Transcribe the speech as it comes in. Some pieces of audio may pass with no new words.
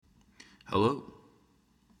Hello.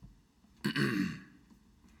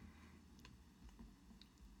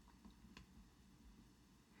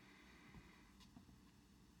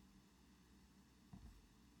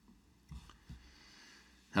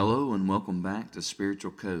 Hello and welcome back to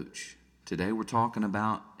Spiritual Coach. Today we're talking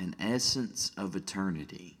about an essence of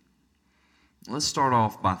eternity. Let's start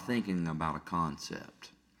off by thinking about a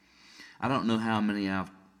concept. I don't know how many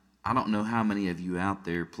of you out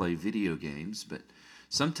there play video games, but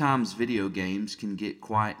sometimes video games can get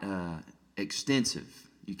quite extensive.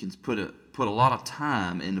 You can put a lot of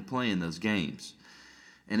time into playing those games.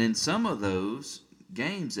 And in some of those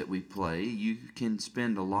games that we play, you can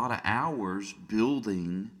spend a lot of hours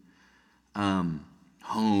building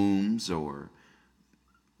homes or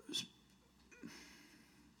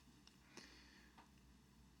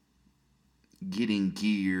getting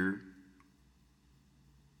gear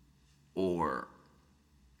or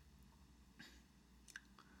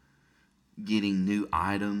getting new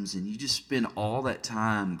items, and you just spend all that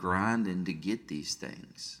time grinding to get these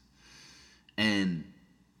things. And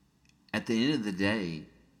at the end of the day,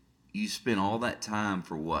 you spend all that time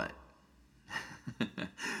for what?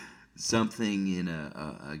 Something in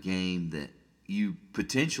a game that you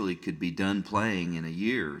potentially could be done playing in a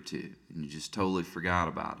year or two, and you just totally forgot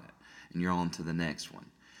about it, and you're on to the next one.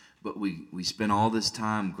 But we spend all this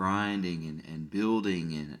time grinding and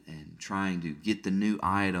building and trying to get the new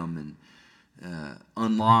item and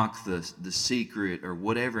unlock the secret or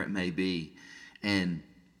whatever it may be, and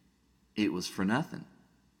it was for nothing.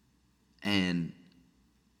 And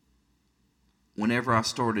whenever I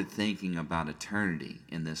started thinking about eternity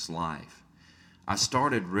in this life, I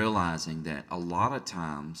started realizing that a lot of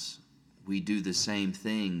times we do the same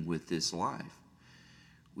thing with this life.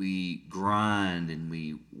 We grind and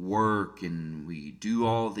we work and we do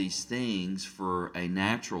all these things for a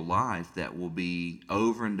natural life that will be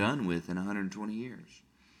over and done with in 120 years,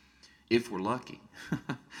 if we're lucky.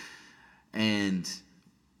 And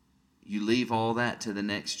you leave all that to the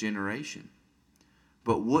next generation.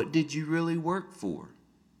 But what did you really work for?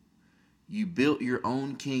 You built your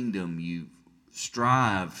own kingdom. You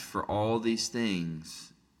strived for all these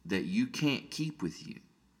things that you can't keep with you.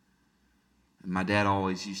 And my dad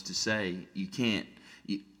always used to say,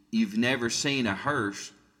 you've never seen a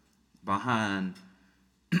hearse behind,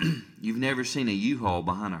 you've never seen a U-Haul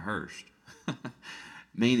behind a hearse.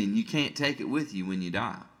 Meaning you can't take it with you when you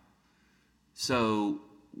die. So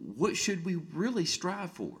what should we really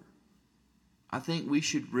strive for? I think we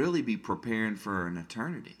should really be preparing for an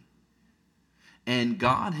eternity. And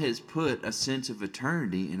God has put a sense of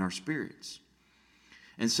eternity in our spirits.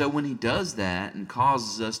 And so when He does that and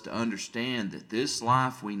causes us to understand that this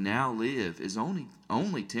life we now live is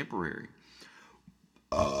only temporary.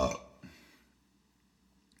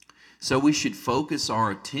 So we should focus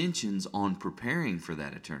our attentions on preparing for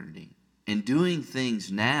that eternity and doing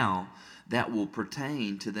things now that will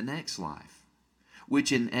pertain to the next life,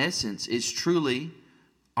 which in essence is truly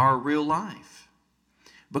our real life,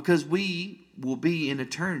 because we will be in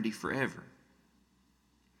eternity forever.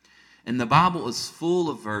 And the Bible is full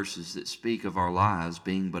of verses that speak of our lives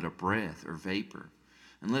being but a breath or vapor.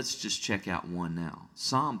 And let's just check out one now.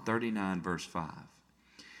 Psalm 39 verse 5.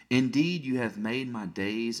 Indeed, you have made my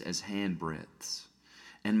days as handbreadths,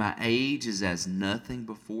 and my age is as nothing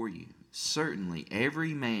before you. Certainly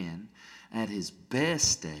every man at his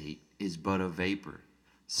best state is but a vapor.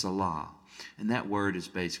 Salah. And that word is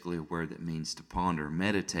basically a word that means to ponder,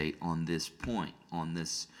 meditate on this point, on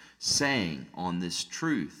this saying, on this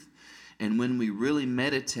truth. And when we really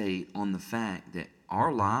meditate on the fact that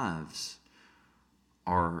our lives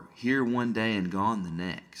are here one day and gone the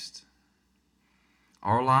next,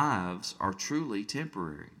 our lives are truly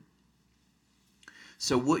temporary.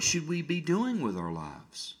 So what should we be doing with our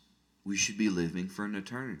lives? We should be living for an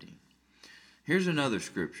eternity. Here's another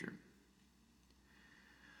scripture.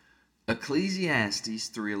 Ecclesiastes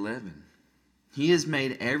 3:11. He has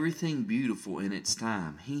made everything beautiful in its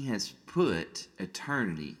time. He has put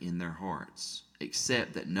eternity in their hearts,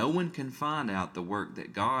 except that no one can find out the work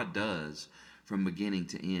that God does from beginning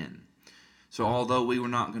to end. So although we were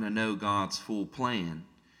not going to know God's full plan,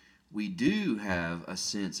 we do have a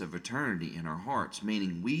sense of eternity in our hearts,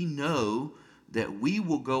 meaning we know that we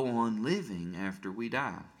will go on living after we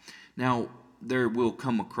die. Now, you will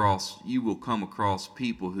come across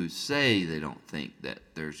people who say they don't think that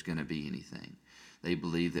there's going to be anything. They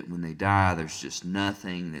believe that when they die, there's just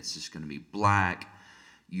nothing, that's just going to be black.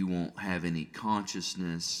 You won't have any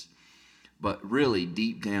consciousness. But really,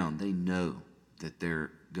 deep down, they know that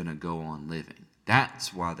they're going to go on living.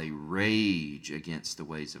 That's why they rage against the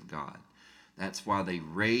ways of God. That's why they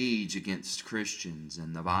rage against Christians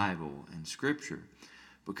and the Bible and Scripture,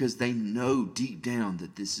 because they know deep down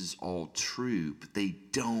that this is all true, but they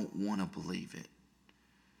don't want to believe it.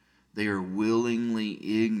 They are willingly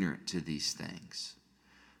ignorant to these things.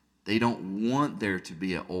 They don't want there to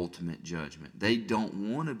be an ultimate judgment. They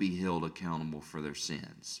don't want to be held accountable for their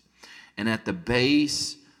sins. And at the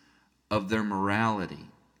base of their morality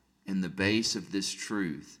and the base of this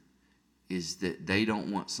truth is that they don't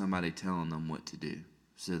want somebody telling them what to do.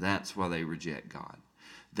 So that's why they reject God.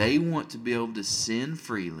 They want to be able to sin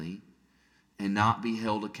freely and not be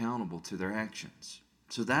held accountable to their actions.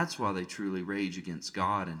 So that's why they truly rage against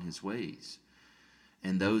God and His ways.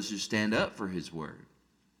 And those who stand up for His word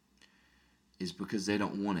is because they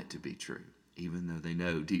don't want it to be true, even though they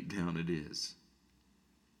know deep down it is.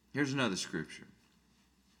 Here's another scripture.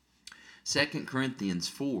 2 Corinthians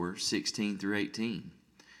 4:16 through 18.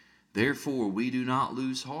 Therefore we do not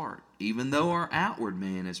lose heart, even though our outward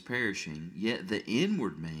man is perishing, yet the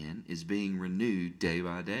inward man is being renewed day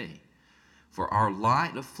by day. For our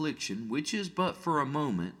light affliction, which is but for a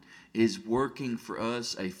moment, is working for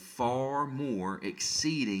us a far more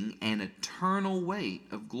exceeding and eternal weight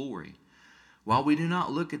of glory, while we do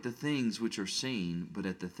not look at the things which are seen, but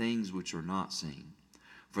at the things which are not seen.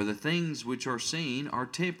 For the things which are seen are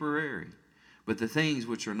temporary, but the things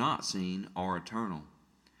which are not seen are eternal.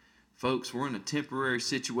 Folks, we're in a temporary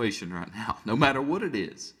situation right now, no matter what it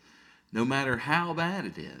is, no matter how bad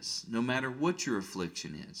it is, no matter what your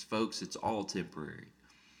affliction is. Folks, it's all temporary.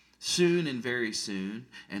 Soon and very soon,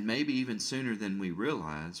 and maybe even sooner than we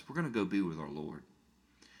realize, we're going to go be with our Lord.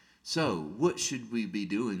 So, what should we be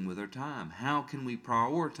doing with our time? How can we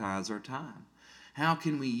prioritize our time? How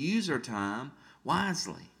can we use our time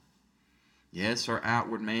wisely? Yes, our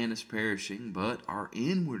outward man is perishing, but our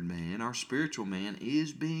inward man, our spiritual man,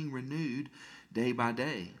 is being renewed day by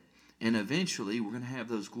day. And eventually, we're going to have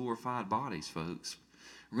those glorified bodies, folks.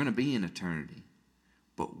 We're going to be in eternity.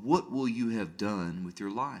 But what will you have done with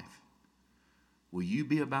your life? Will you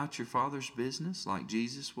be about your Father's business like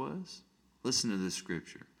Jesus was? Listen to this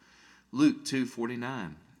scripture. Luke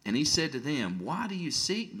 2:49. And he said to them, why do you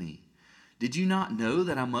seek me? Did you not know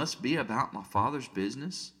that I must be about my Father's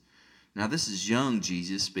business? Now this is young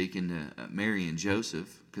Jesus speaking to Mary and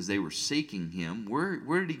Joseph, because they were seeking him.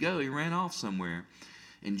 Where did he go? He ran off somewhere.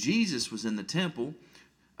 And Jesus was in the temple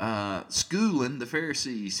schooling the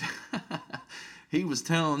Pharisees. He was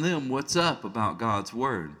telling them what's up about God's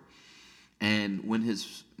word. And when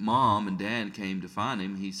his mom and dad came to find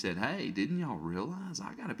him, he said, hey, didn't y'all realize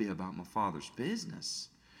I got to be about my Father's business?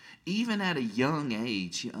 Even at a young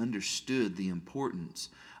age, he understood the importance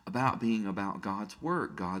about being about God's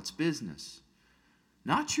work, God's business.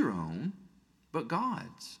 Not your own, but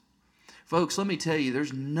God's. Folks, let me tell you,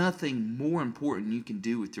 there's nothing more important you can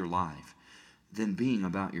do with your life than being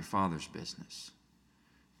about your Father's business.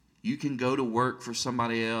 You can go to work for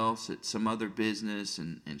somebody else at some other business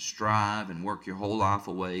and strive and work your whole life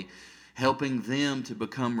away, helping them to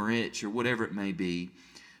become rich or whatever it may be.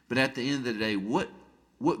 But at the end of the day, what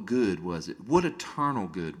good was it? What eternal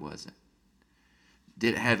good was it?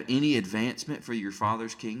 Did it have any advancement for your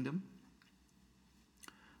Father's kingdom?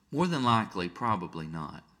 More than likely, probably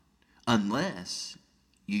not. Unless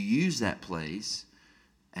you use that place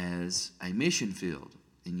as a mission field.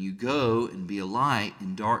 And you go and be a light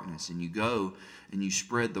in darkness. And you go and you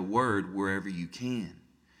spread the word wherever you can.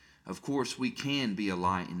 Of course, we can be a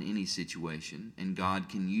light in any situation. And God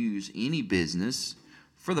can use any business,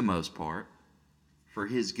 for the most part, for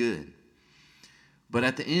His good. But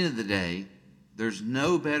at the end of the day, there's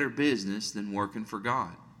no better business than working for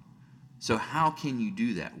God. So how can you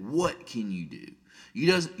do that? What can you do?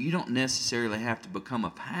 You don't necessarily have to become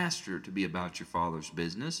a pastor to be about your Father's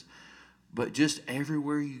business. But just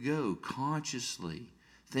everywhere you go, consciously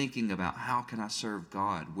thinking about how can I serve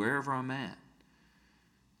God wherever I'm at?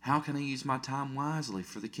 How can I use my time wisely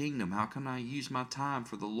for the kingdom? How can I use my time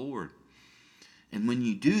for the Lord? And when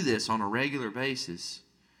you do this on a regular basis,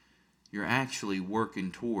 you're actually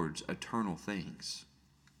working towards eternal things.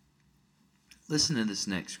 Listen to this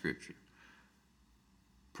next scripture.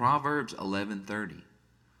 Proverbs 11:30.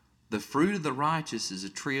 The fruit of the righteous is a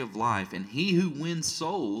tree of life, and he who wins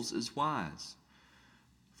souls is wise.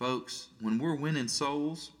 Folks, when we're winning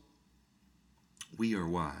souls, we are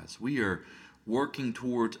wise. We are working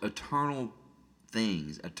towards eternal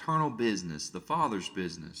things, eternal business, the Father's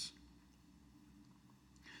business.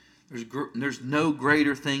 There's no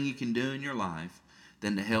greater thing you can do in your life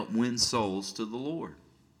than to help win souls to the Lord.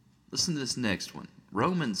 Listen to this next one.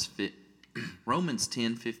 Romans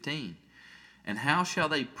 10:15. And how shall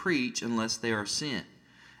they preach unless they are sent?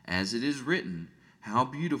 As it is written, How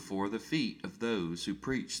beautiful are the feet of those who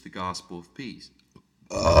preach the gospel of peace.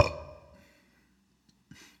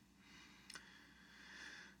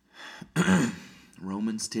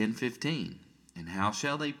 Romans 10:15. And how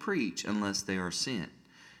shall they preach unless they are sent?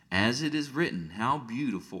 As it is written, how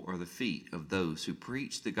beautiful are the feet of those who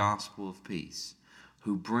preach the gospel of peace,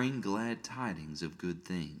 who bring glad tidings of good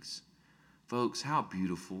things. Folks, how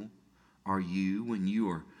beautiful are you when you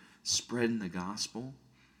are spreading the gospel?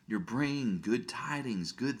 You're bringing good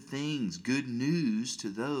tidings, good things, good news to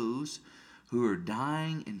those who are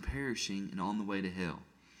dying and perishing and on the way to hell.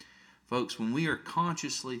 Folks, when we are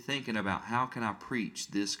consciously thinking about how can I preach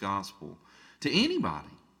this gospel to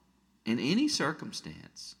anybody in any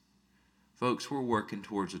circumstance, folks, we're working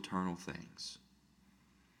towards eternal things.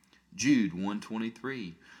 Jude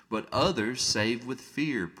 1:23. But others saved with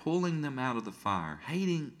fear, pulling them out of the fire,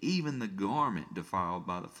 hating even the garment defiled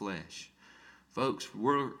by the flesh. Folks,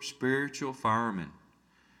 we're spiritual firemen.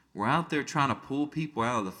 We're out there trying to pull people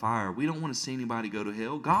out of the fire. We don't want to see anybody go to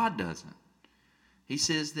hell. God doesn't. He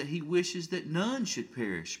says that he wishes that none should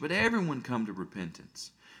perish, but everyone come to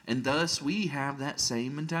repentance. And thus we have that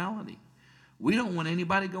same mentality. We don't want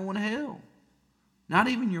anybody going to hell. Not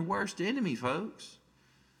even your worst enemy, folks.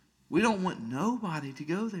 We don't want nobody to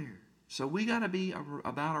go there. So we got to be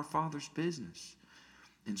about our Father's business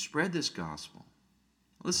and spread this gospel.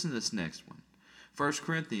 Listen to this next one. 1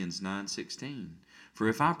 Corinthians 9:16. For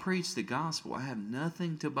if I preach the gospel, I have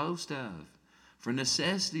nothing to boast of. For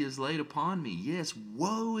necessity is laid upon me. Yes,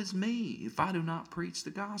 woe is me if I do not preach the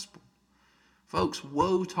gospel. Folks,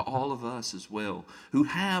 woe to all of us as well who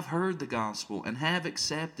have heard the gospel and have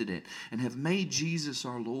accepted it and have made Jesus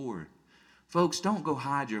our Lord. Folks, don't go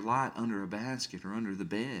hide your light under a basket or under the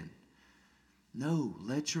bed. No,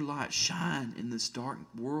 let your light shine in this dark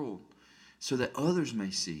world so that others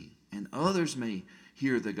may see and others may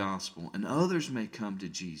hear the gospel and others may come to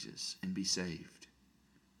Jesus and be saved.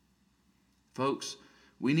 Folks,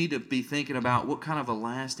 we need to be thinking about what kind of a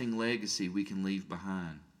lasting legacy we can leave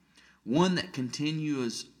behind. One that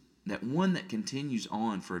continues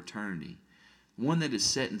on for eternity. One that is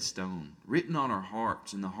set in stone, written on our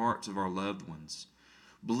hearts and the hearts of our loved ones.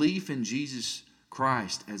 Belief in Jesus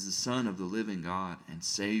Christ as the Son of the living God and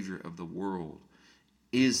Savior of the world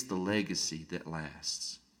is the legacy that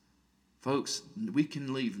lasts. Folks, we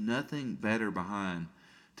can leave nothing better behind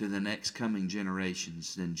to the next coming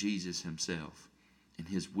generations than Jesus himself and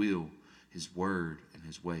his will, his word, and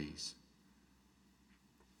his ways.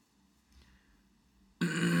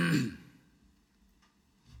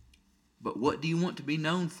 But what do you want to be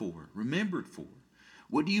known for, remembered for?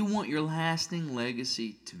 What do you want your lasting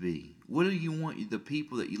legacy to be? What do you want the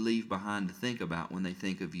people that you leave behind to think about when they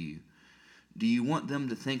think of you? Do you want them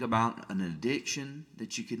to think about an addiction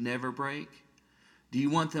that you could never break? Do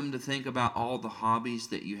you want them to think about all the hobbies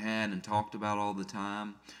that you had and talked about all the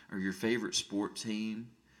time, or your favorite sport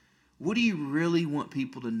team? What do you really want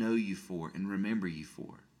people to know you for and remember you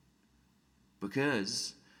for?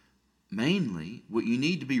 Because mainly, what you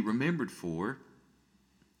need to be remembered for,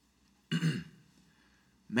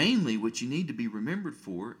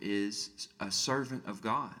 is a servant of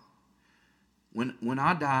God. When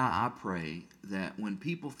I die, I pray that when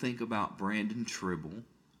people think about Brandon Tribble,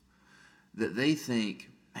 that they think,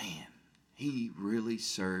 man, he really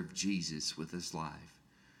served Jesus with his life.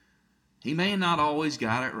 He may have not always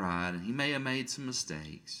got it right, and he may have made some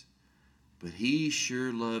mistakes, but he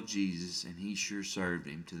sure loved Jesus, and he sure served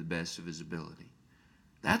him to the best of his ability.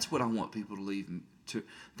 That's what I want people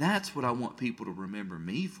that's what I want people to remember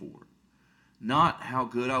me for. Not how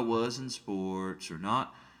good I was in sports, or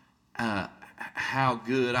not how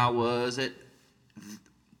good I was at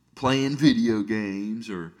playing video games,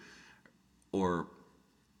 or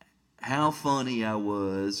how funny I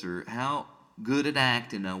was, or how good at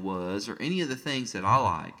acting I was, or any of the things that I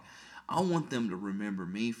like. I want them to remember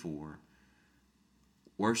me for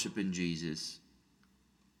worshiping Jesus,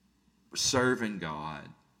 serving God,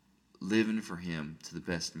 living for him to the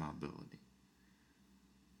best of my ability.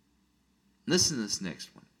 Listen to this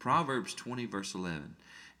next one. Proverbs 20, verse 11.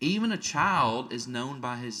 Even a child is known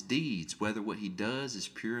by his deeds, whether what he does is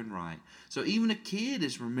pure and right. So even a kid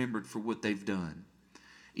is remembered for what they've done.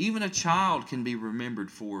 Even a child can be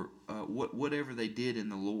remembered for whatever they did in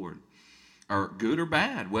the Lord, or good or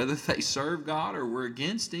bad, whether they served God or were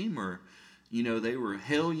against him, or they were a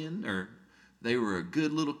hellion, or they were a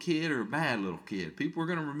good little kid or a bad little kid. People are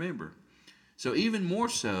going to remember. So even more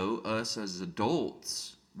so, us as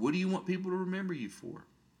adults, what do you want people to remember you for?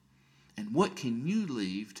 And what can you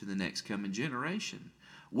leave to the next coming generation?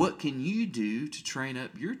 What can you do to train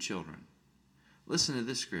up your children? Listen to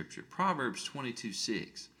this scripture, Proverbs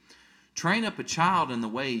 22:6. Train up a child in the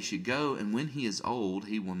way he should go, and when he is old,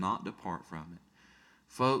 he will not depart from it.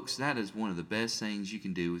 Folks, that is one of the best things you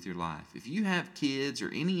can do with your life. If you have kids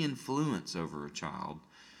or any influence over a child,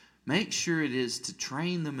 make sure it is to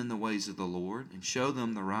train them in the ways of the Lord and show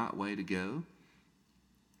them the right way to go.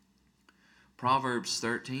 Proverbs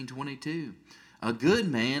 13:22. A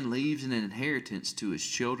good man leaves an inheritance to his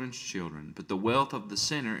children's children, but the wealth of the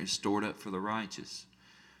sinner is stored up for the righteous.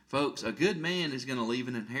 Folks, a good man is going to leave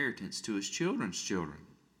an inheritance to his children's children.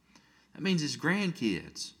 That means his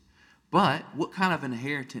grandkids. But what kind of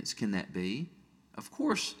inheritance can that be? Of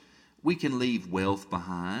course, we can leave wealth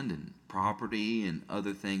behind and property and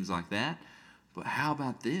other things like that. But how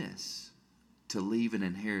about this? To leave an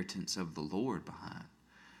inheritance of the Lord behind.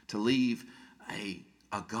 To leave a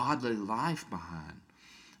godly life behind.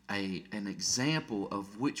 An example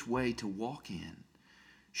of which way to walk in.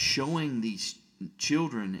 Showing these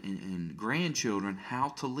children and grandchildren how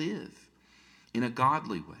to live in a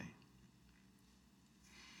godly way.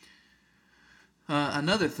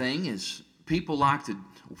 Another thing is people like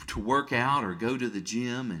to work out or go to the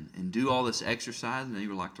gym and do all this exercise, and they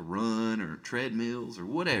like to run or treadmills or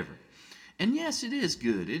whatever. And yes, it is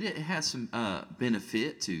good. It has some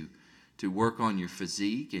benefit to work on your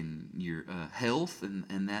physique and your health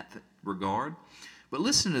in that regard. But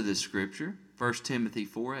listen to this scripture, 1 Timothy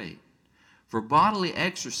 4:8. For bodily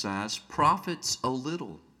exercise profits a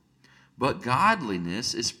little, but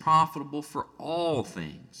godliness is profitable for all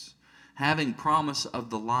things, having promise of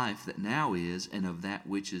the life that now is and of that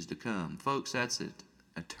which is to come. Folks, that's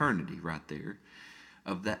eternity right there,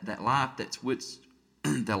 of that life that's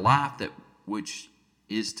the life that which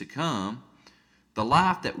is to come. The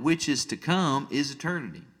life that which is to come is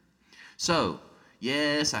eternity. So,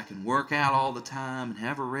 yes, I can work out all the time and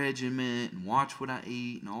have a regimen and watch what I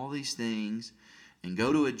eat and all these things and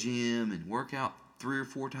go to a gym and work out 3 or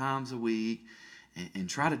 4 times a week and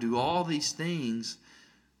try to do all these things,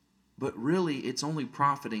 but really it's only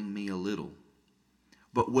profiting me a little.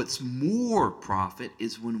 But what's more profit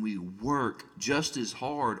is when we work just as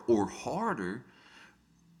hard or harder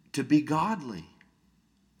to be godly,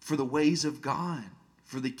 for the ways of God,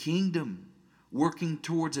 for the kingdom, working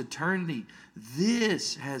towards eternity.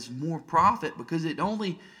 This has more profit because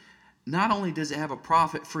not only does it have a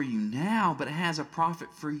profit for you now, but it has a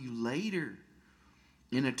profit for you later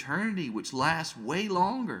in eternity, which lasts way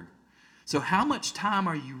longer. So how much time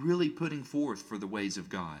are you really putting forth for the ways of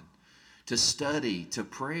God? To study, to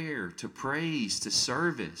prayer, to praise, to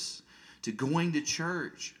service, to going to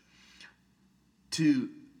church, to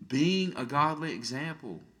being a godly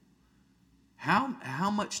example.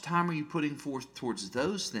 How much time are you putting forth towards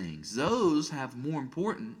those things? Those have more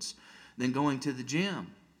importance than going to the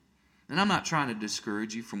gym. And I'm not trying to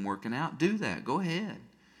discourage you from working out. Do that. Go ahead.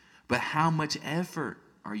 But how much effort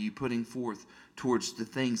are you putting forth towards the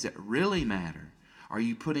things that really matter? Are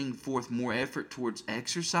you putting forth more effort towards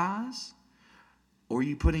exercise? Or are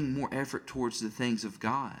you putting more effort towards the things of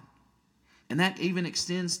God? And that even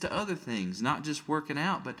extends to other things, not just working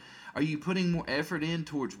out, but are you putting more effort in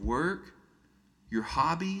towards work? Your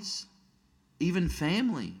hobbies, even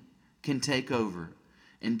family can take over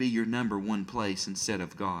and be your number one place instead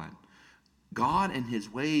of God. God and His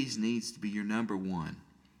ways needs to be your number one.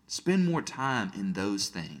 Spend more time in those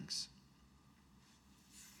things.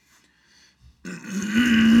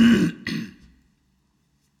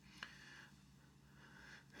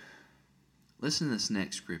 Listen to this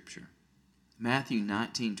next scripture. Matthew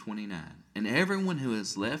 19:29. And everyone who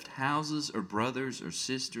has left houses or brothers or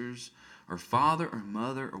sisters or father or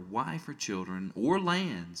mother or wife or children or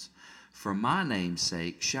lands for my name's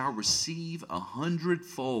sake shall receive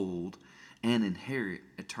 100-fold and inherit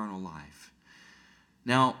eternal life.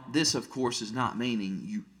 Now, this, of course, is not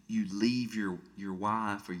meaning you leave your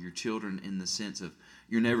wife or your children in the sense of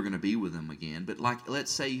you're never going to be with them again. But like,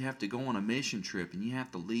 let's say you have to go on a mission trip and you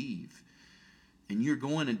have to leave. And you're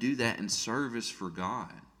going to do that in service for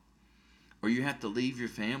God. Or you have to leave your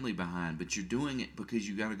family behind, but you're doing it because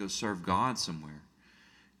you got to go serve God somewhere.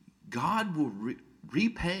 God will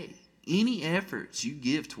repay any efforts you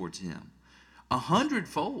give towards Him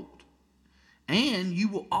 100-fold. And you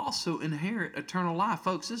will also inherit eternal life.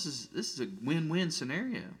 Folks, this is a win-win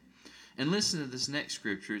scenario. And listen to this next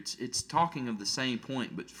scripture. It's talking of the same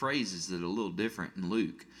point, but phrases it a little different in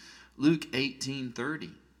Luke. Luke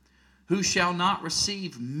 18:30. Who shall not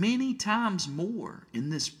receive many times more in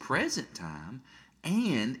this present time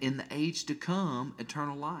and in the age to come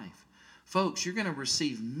eternal life. Folks, you're going to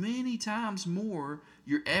receive many times more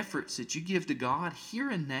your efforts that you give to God here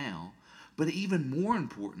and now, but even more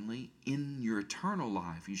importantly, in your eternal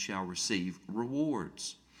life you shall receive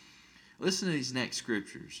rewards. Listen to these next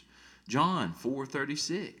scriptures. John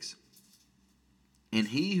 4:36. And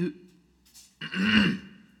he who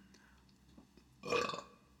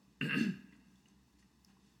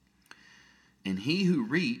and he who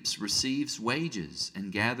reaps receives wages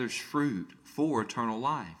and gathers fruit for eternal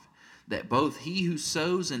life, that both he who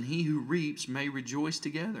sows and he who reaps may rejoice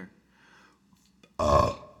together.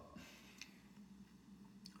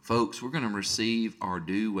 Folks, we're going to receive our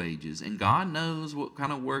due wages, and God knows what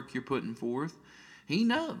kind of work you're putting forth. He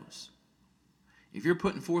knows. If you're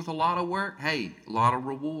putting forth a lot of work, hey, a lot of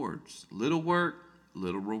rewards. Little work,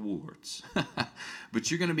 little rewards.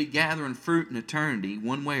 But you're going to be gathering fruit in eternity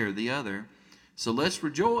one way or the other. So let's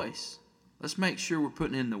rejoice. Let's make sure we're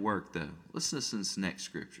putting in the work, though. Let's listen to this next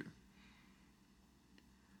scripture.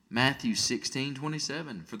 Matthew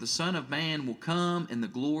 16:27. For the Son of Man will come in the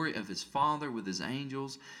glory of his Father with his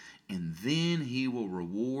angels, and then he will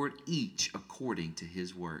reward each according to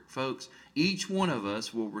his work. Folks, each one of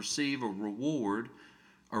us will receive a reward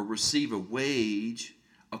or receive a wage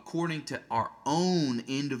according to our own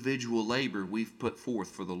individual labor we've put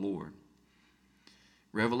forth for the Lord.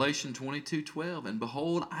 Revelation 22:12. And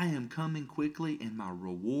behold, I am coming quickly, and my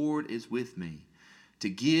reward is with me, to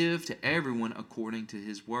give to everyone according to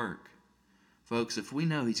his work. Folks, if we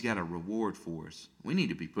know he's got a reward for us, we need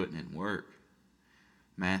to be putting in work.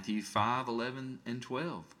 Matthew 5:11 and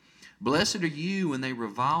 12. Blessed are you when they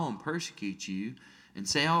revile and persecute you, and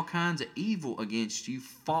say all kinds of evil against you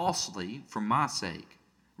falsely for my sake.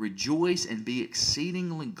 Rejoice and be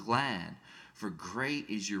exceedingly glad, for great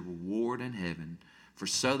is your reward in heaven. For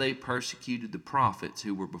so they persecuted the prophets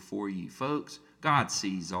who were before you. Folks, God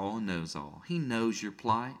sees all and knows all. He knows your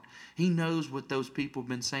plight. He knows what those people have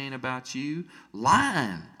been saying about you,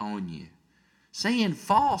 lying on you, saying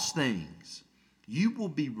false things. You will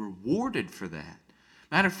be rewarded for that.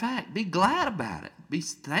 Matter of fact, be glad about it. Be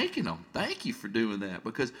thanking them. Thank you for doing that,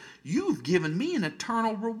 because you've given me an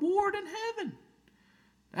eternal reward in heaven.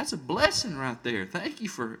 That's a blessing right there. Thank you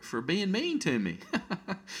for being mean to me.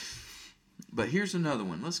 But here's another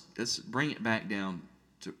one. Let's bring it back down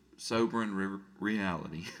to sobering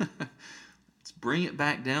reality. Let's bring it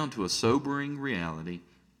back down to a sobering reality.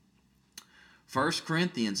 1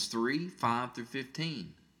 Corinthians 3:5-15.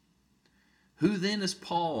 Who then is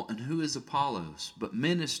Paul and who is Apollos, but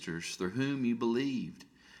ministers through whom you believed,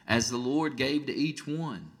 as the Lord gave to each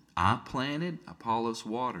one? I planted, Apollos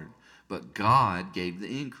watered, but God gave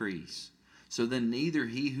the increase. So then neither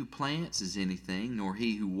he who plants is anything, nor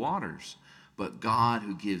he who waters, but God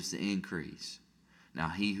who gives the increase. Now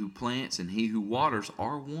he who plants and he who waters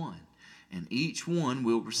are one, and each one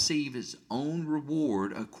will receive his own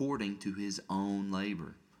reward according to his own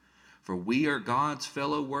labor. For we are God's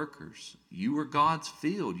fellow workers. You are God's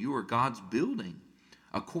field. You are God's building,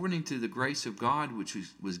 according to the grace of God which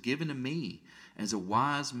was given to me as a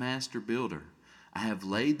wise master builder. I have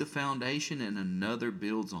laid the foundation, and another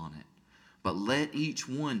builds on it. But let each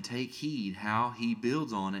one take heed how he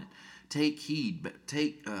builds on it. Take heed, but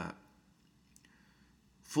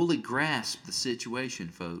fully grasp the situation,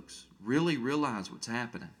 folks. Really realize what's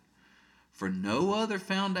happening. For no other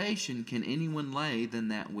foundation can anyone lay than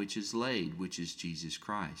that which is laid, which is Jesus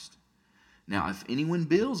Christ. Now, if anyone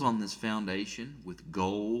builds on this foundation with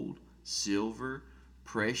gold, silver,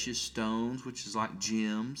 precious stones, which is like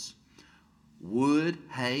gems, wood,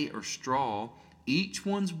 hay, or straw, each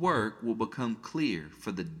one's work will become clear,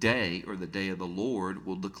 for the day, or the day of the Lord,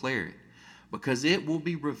 will declare it, because it will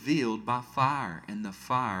be revealed by fire, and the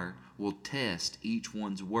fire will test each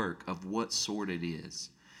one's work of what sort it is.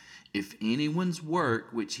 If anyone's work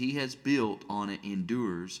which he has built on it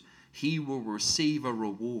endures, he will receive a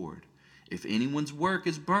reward. If anyone's work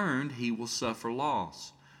is burned, he will suffer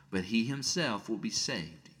loss, but he himself will be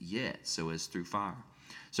saved, yet so as through fire.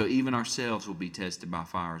 So even ourselves will be tested by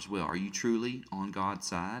fire as well. Are you truly on God's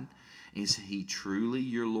side? Is he truly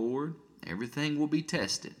your Lord? Everything will be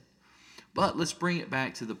tested. But let's bring it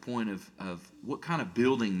back to the point of what kind of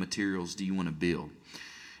building materials do you want to build?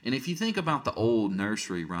 And if you think about the old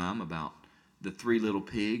nursery rhyme about the three little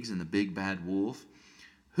pigs and the big bad wolf,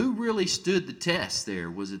 who really stood the test there?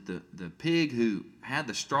 Was it the pig who had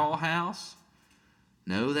the straw house?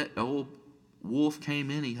 No, that old wolf came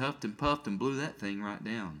in, he huffed and puffed and blew that thing right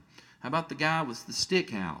down. How about the guy with the stick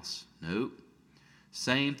house? Nope.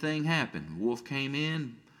 Same thing happened. Wolf came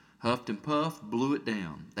in, huffed and puffed, blew it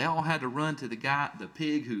down. They all had to run to the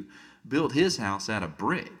pig who built his house out of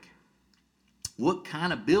brick. What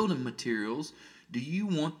kind of building materials do you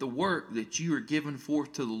want the work that you are giving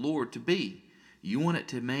forth to the Lord to be? You want it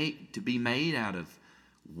to be made out of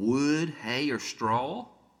wood, hay, or straw?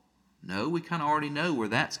 No, we kind of already know where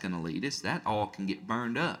that's going to lead us. That all can get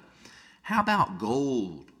burned up. How about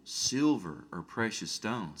gold, silver, or precious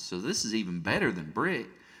stones. So this is even better than brick.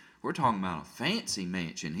 We're talking about a fancy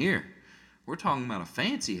mansion here. We're talking about a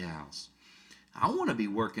fancy house. I want to be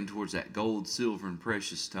working towards that gold, silver, and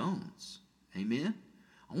precious stones. Amen?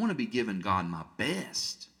 I want to be giving God my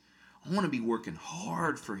best. I want to be working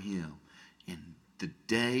hard for Him. And the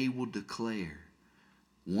day will declare.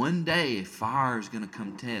 One day a fire is going to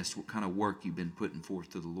come test what kind of work you've been putting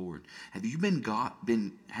forth to the Lord. Have you been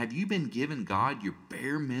giving God your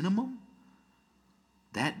bare minimum?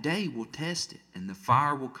 That day will test it, and the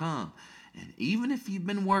fire will come. And even if you've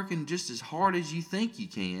been working just as hard as you think you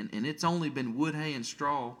can, and it's only been wood, hay, and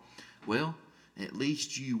straw, well, at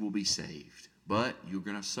least you will be saved. But you're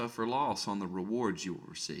going to suffer loss on the rewards you will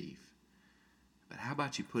receive. But how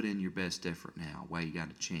about you put in your best effort now while you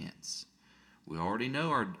got a chance? We already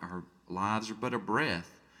know our lives are but a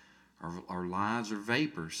breath. Our lives are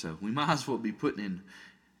vapor, so we might as well be putting in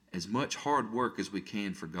as much hard work as we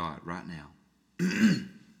can for God right now.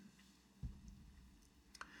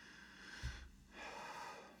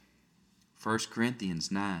 1 Corinthians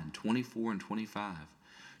 9:24 and 25.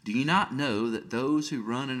 Do you not know that those who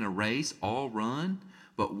run in a race all run,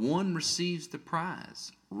 but one receives the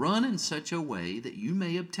prize? Run in such a way that you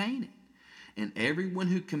may obtain it. And everyone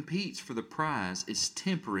who competes for the prize is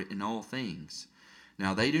temperate in all things.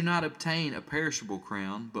 Now they do not obtain a perishable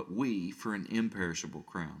crown, but we for an imperishable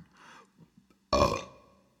crown.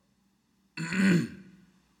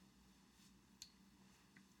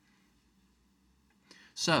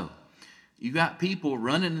 So, you got people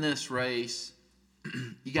running this race.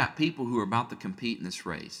 You got people who are about to compete in this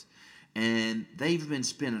race. And they've been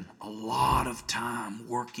spending a lot of time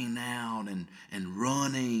working out and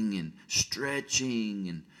running and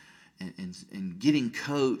stretching and getting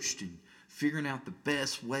coached and figuring out the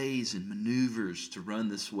best ways and maneuvers to run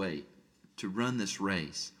this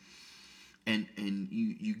race. And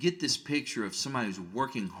you get this picture of somebody who's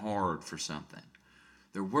working hard for something.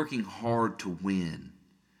 They're working hard to win.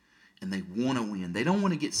 And they want to win. They don't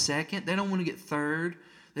want to get second. They don't want to get third.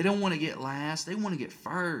 They don't want to get last. They want to get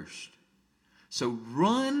first. So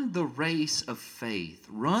run the race of faith.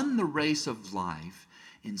 Run the race of life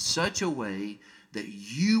in such a way that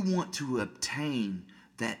you want to obtain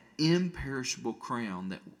that imperishable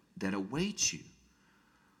crown that awaits you.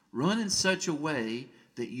 Run in such a way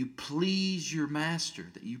that you please your master,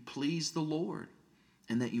 that you please the Lord,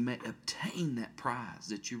 and that you may obtain that prize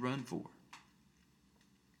that you run for.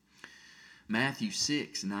 Matthew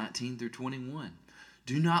 6:19 through 21.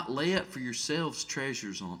 Do not lay up for yourselves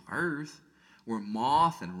treasures on earth, where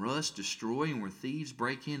moth and rust destroy and where thieves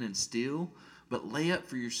break in and steal, but lay up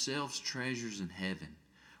for yourselves treasures in heaven,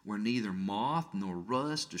 where neither moth nor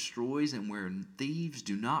rust destroys and where thieves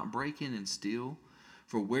do not break in and steal.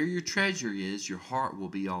 For where your treasure is, your heart will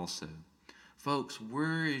be also. Folks,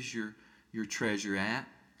 where is your treasure at?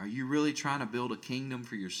 Are you really trying to build a kingdom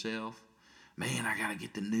for yourself? Man, I gotta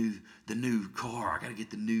get the new car. I gotta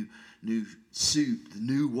get the new suit, the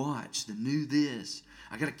new watch, the new this.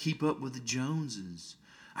 I gotta keep up with the Joneses.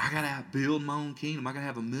 I gotta build my own kingdom. I gotta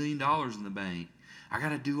have $1 million in the bank. I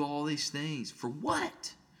gotta do all these things. For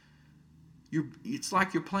what? It's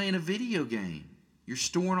like you're playing a video game. You're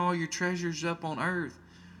storing all your treasures up on earth,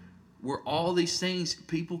 where all these things,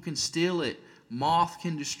 people can steal it. Moth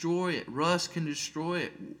can destroy it. Rust can destroy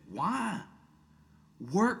it. Why?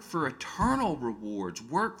 Work for eternal rewards.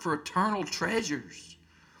 Work for eternal treasures.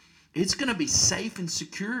 It's going to be safe and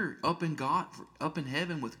secure up in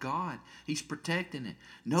heaven with God. He's protecting it.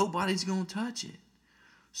 Nobody's going to touch it.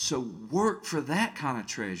 So work for that kind of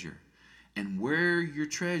treasure. And where your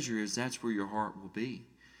treasure is, that's where your heart will be.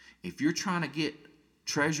 If you're trying to get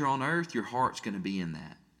treasure on earth, your heart's going to be in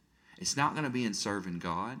that. It's not going to be in serving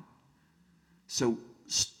God. So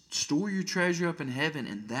store your treasure up in heaven,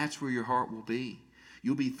 and that's where your heart will be.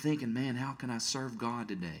 You'll be thinking, man, how can I serve God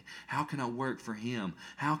today? How can I work for Him?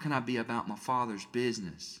 How can I be about my Father's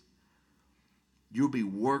business? You'll be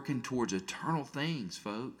working towards eternal things,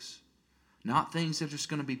 folks. Not things that are just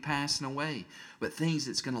going to be passing away, but things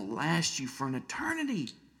that's going to last you for an eternity.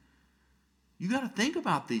 You got to think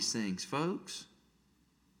about these things, folks.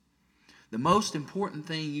 The most important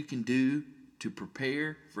thing you can do to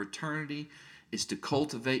prepare for eternity is to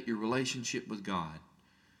cultivate your relationship with God.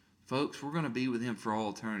 Folks, we're going to be with Him for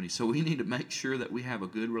all eternity, so we need to make sure that we have a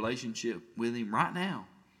good relationship with Him right now.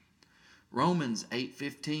 Romans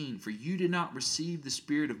 8:15, for you did not receive the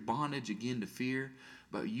spirit of bondage again to fear,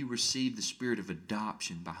 but you received the spirit of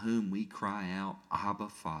adoption, by whom we cry out, Abba,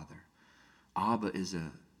 Father. Abba is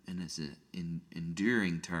an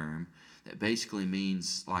enduring term that basically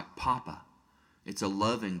means like Papa. It's a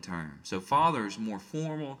loving term. So Father is more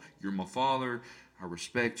formal. You're my Father. I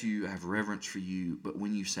respect you, I have reverence for you. But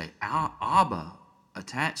when you say Abba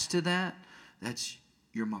attached to that, that's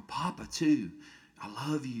you're my papa too. I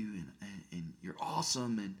love you and you're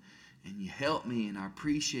awesome and you help me and I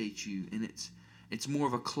appreciate you. And it's more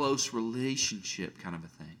of a close relationship kind of a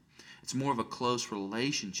thing. It's more of a close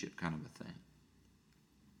relationship kind of a thing.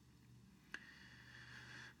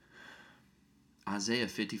 Isaiah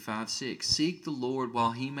 55:6. Seek the Lord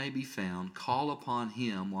while he may be found. Call upon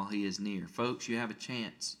him while he is near. Folks, you have a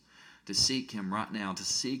chance to seek him right now, to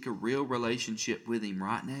seek a real relationship with him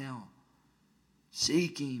right now.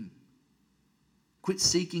 Seek him. Quit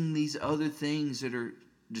seeking these other things that are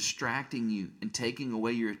distracting you and taking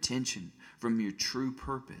away your attention from your true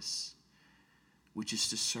purpose, which is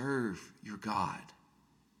to serve your God.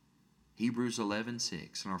 Hebrews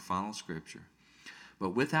 11:6 in our final scripture.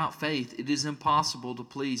 But without faith it is impossible to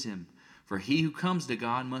please him. For he who comes to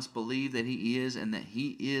God must believe that he is, and that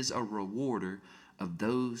he is a rewarder of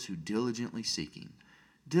those who diligently seek him.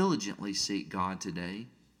 Diligently seek God today.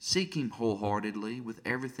 Seek him wholeheartedly with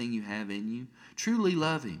everything you have in you. Truly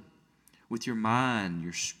love him with your mind,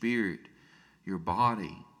 your spirit, your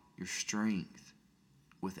body, your strength,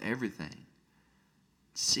 with everything.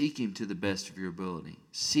 Seek him to the best of your ability.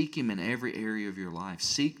 Seek him in every area of your life.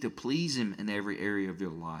 Seek to please him in every area of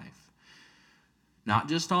your life. Not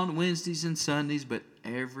just on Wednesdays and Sundays, but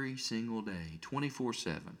every single day,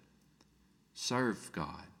 24/7. Serve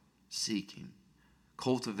God. Seek him.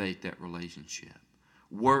 Cultivate that relationship.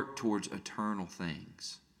 Work towards eternal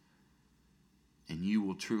things. And you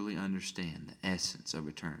will truly understand the essence of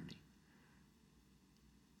eternity.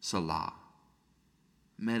 Salah.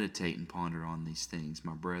 Meditate and ponder on these things,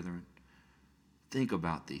 my brethren. Think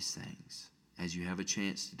about these things as you have a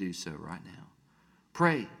chance to do so right now.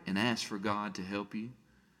 Pray and ask for God to help you,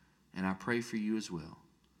 and I pray for you as well.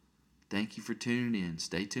 Thank you for tuning in.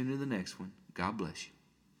 Stay tuned to the next one. God bless you.